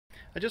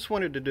I just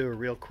wanted to do a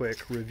real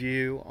quick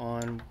review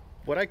on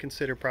what I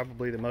consider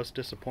probably the most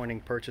disappointing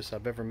purchase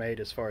I've ever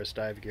made as far as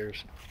dive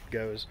gears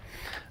goes.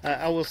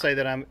 I will say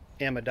that I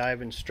am a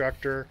dive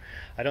instructor.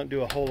 I don't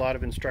do a whole lot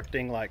of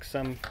instructing like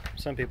some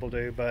people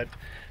do, but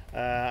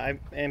I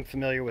am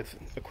familiar with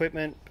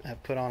equipment.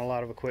 I've put on a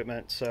lot of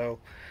equipment, so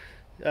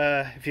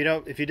if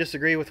you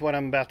disagree with what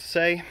I'm about to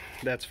say,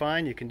 that's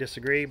fine. You can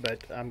disagree,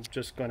 but I'm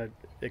just going to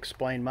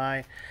explain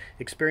my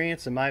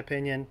experience and my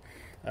opinion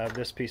of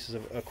this piece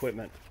of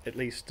equipment, at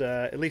least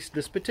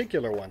this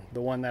particular one,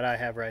 the one that I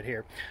have right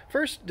here.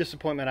 First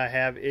disappointment I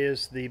have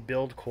is the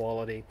build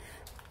quality.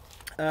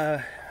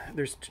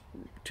 There's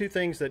two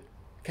things that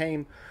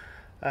came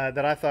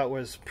that I thought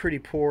was pretty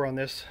poor on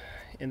this,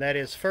 and that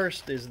is,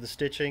 first is the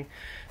stitching.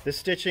 The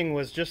stitching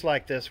was just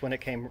like this when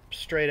it came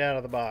straight out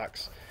of the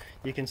box.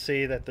 You can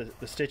see that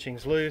the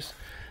stitching's loose.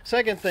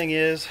 Second thing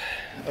is,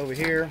 over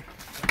here,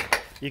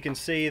 you can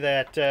see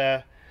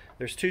that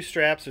there's two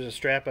straps. There's a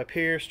strap up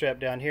here, strap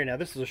down here. Now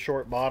this is a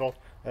short bottle,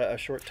 a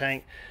short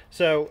tank.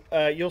 So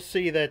you'll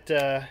see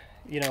that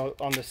you know,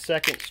 on the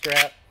second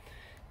strap,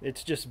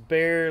 it's just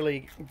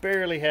barely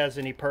has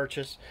any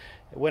purchase.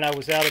 When I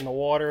was out in the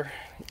water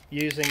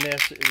using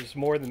this, it was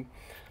more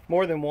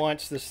than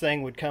once this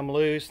thing would come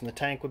loose and the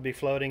tank would be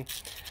floating.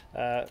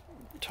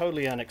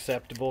 Totally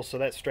unacceptable. So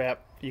that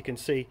strap, you can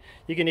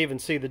even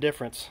see the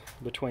difference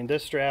between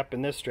this strap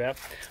and this strap.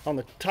 On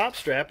the top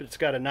strap, it's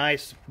got a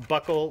nice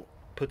buckle,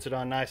 puts it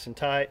on nice and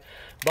tight.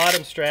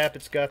 Bottom strap,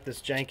 it's got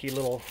this janky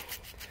little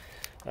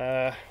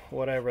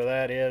whatever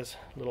that is,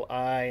 little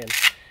eye,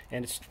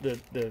 and it's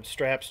the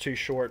strap's too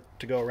short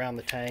to go around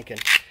the tank,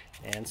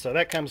 and so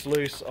that comes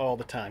loose all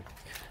the time.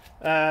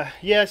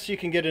 Yes, you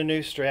can get a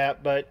new strap,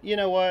 but you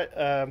know what,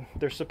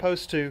 they're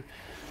supposed to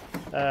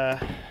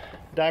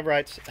Dive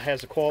Rite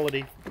has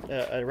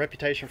a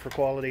reputation for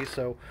quality,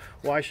 so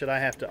why should I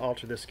have to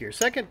alter this gear?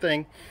 Second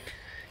thing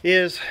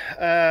is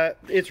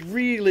it's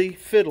really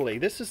fiddly.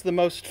 This is the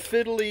most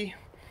fiddly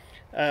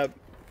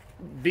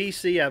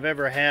BC I've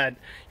ever had.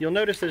 You'll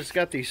notice that it's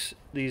got this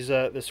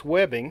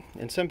webbing,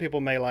 and some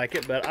people may like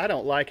it, but I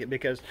don't like it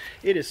because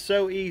it is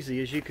so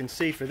easy, as you can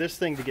see, for this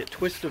thing to get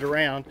twisted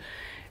around,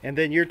 and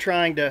then you're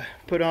trying to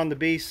put on the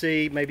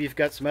BC. Maybe you've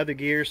got some other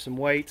gears, some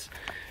weights.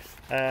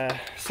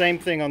 Same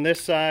thing on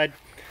this side.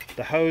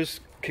 The hose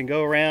can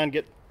go around,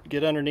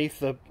 get underneath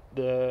the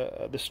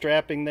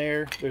strapping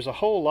there. There's a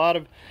whole lot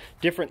of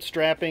different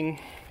strapping.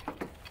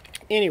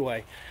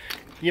 Anyway,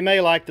 you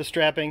may like the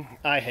strapping.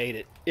 I hate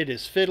it. It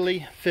is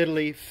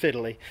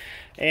fiddly.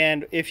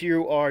 And if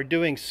you are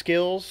doing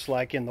skills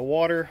like in the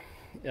water,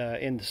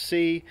 in the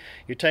sea,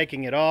 you're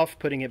taking it off,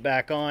 putting it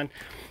back on,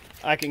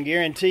 I can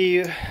guarantee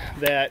you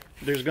that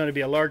there's going to be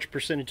a large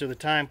percentage of the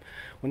time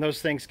when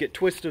those things get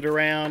twisted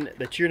around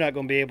that you're not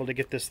going to be able to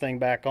get this thing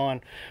back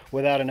on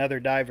without another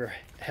diver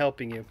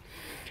helping you.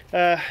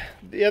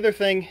 The other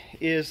thing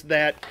is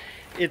that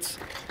it's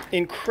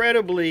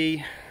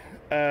incredibly,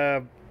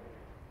 I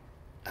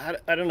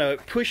don't know,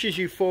 it pushes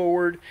you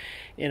forward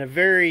in a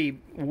very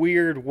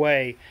weird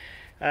way.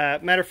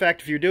 Matter of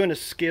fact, if you're doing a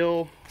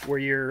skill where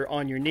you're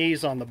on your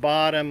knees on the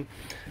bottom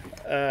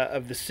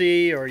of the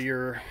sea, or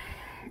you're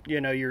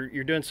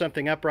doing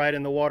something upright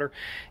in the water,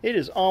 it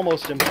is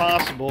almost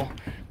impossible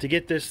to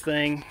get this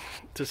thing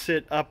to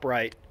sit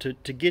upright, to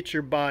get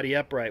your body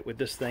upright with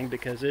this thing,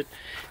 because it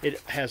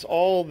has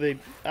all the,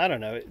 I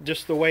don't know,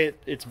 just the way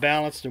it's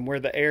balanced and where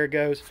the air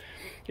goes,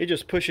 it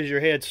just pushes your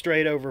head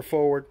straight over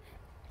forward.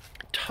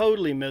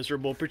 Totally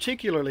miserable,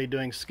 particularly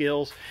doing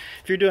skills.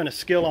 If you're doing a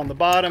skill on the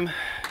bottom,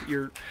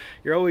 you're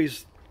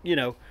always, you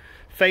know,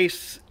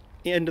 face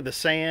into the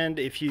sand.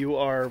 If you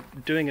are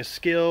doing a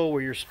skill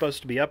where you're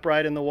supposed to be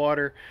upright in the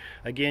water,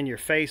 again, your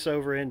face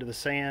over into the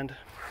sand.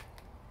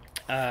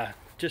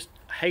 Just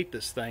hate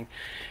this thing.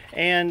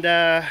 And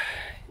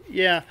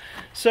yeah,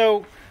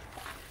 so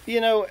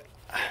you know,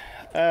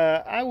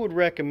 I would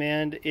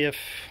recommend, if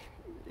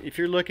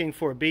you're looking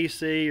for a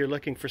BC, you're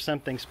looking for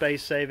something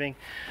space saving,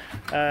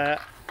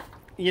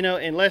 you know,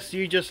 unless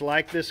you just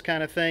like this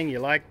kind of thing, you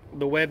like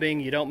the webbing,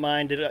 you don't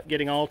mind it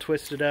getting all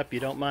twisted up, you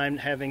don't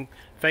mind having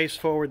face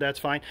forward, that's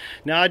fine.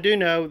 Now, I do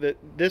know that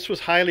this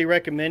was highly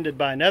recommended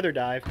by another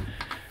dive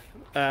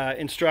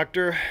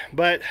instructor,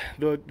 but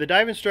the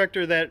dive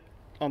instructor that,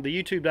 on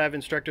the YouTube dive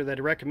instructor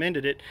that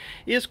recommended it,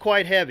 is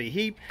quite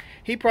heavy.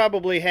 He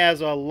probably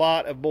has a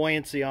lot of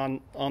buoyancy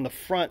on the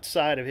front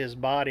side of his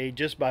body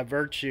just by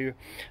virtue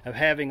of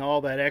having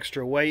all that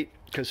extra weight,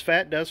 because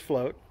fat does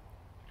float.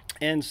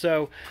 And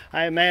so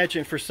I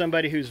imagine for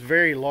somebody who's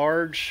very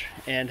large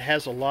and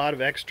has a lot of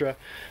extra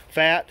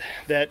fat,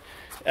 that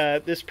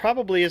this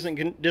probably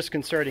isn't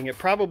disconcerting. It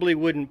probably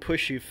wouldn't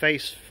push you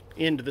face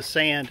into the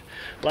sand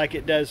like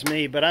it does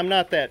me, but I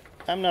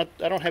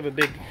don't have a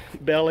big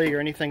belly or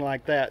anything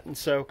like that. And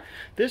so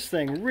this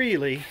thing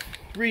really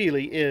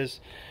is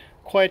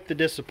quite the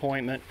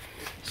disappointment.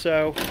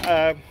 So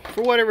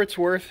for whatever it's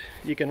worth,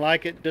 you can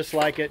like it,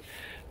 dislike it.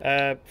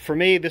 For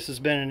me, this has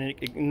been an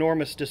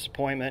enormous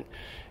disappointment.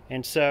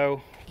 And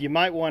so you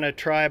might want to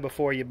try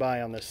before you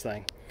buy on this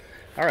thing.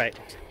 All right,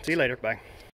 see you later. Bye.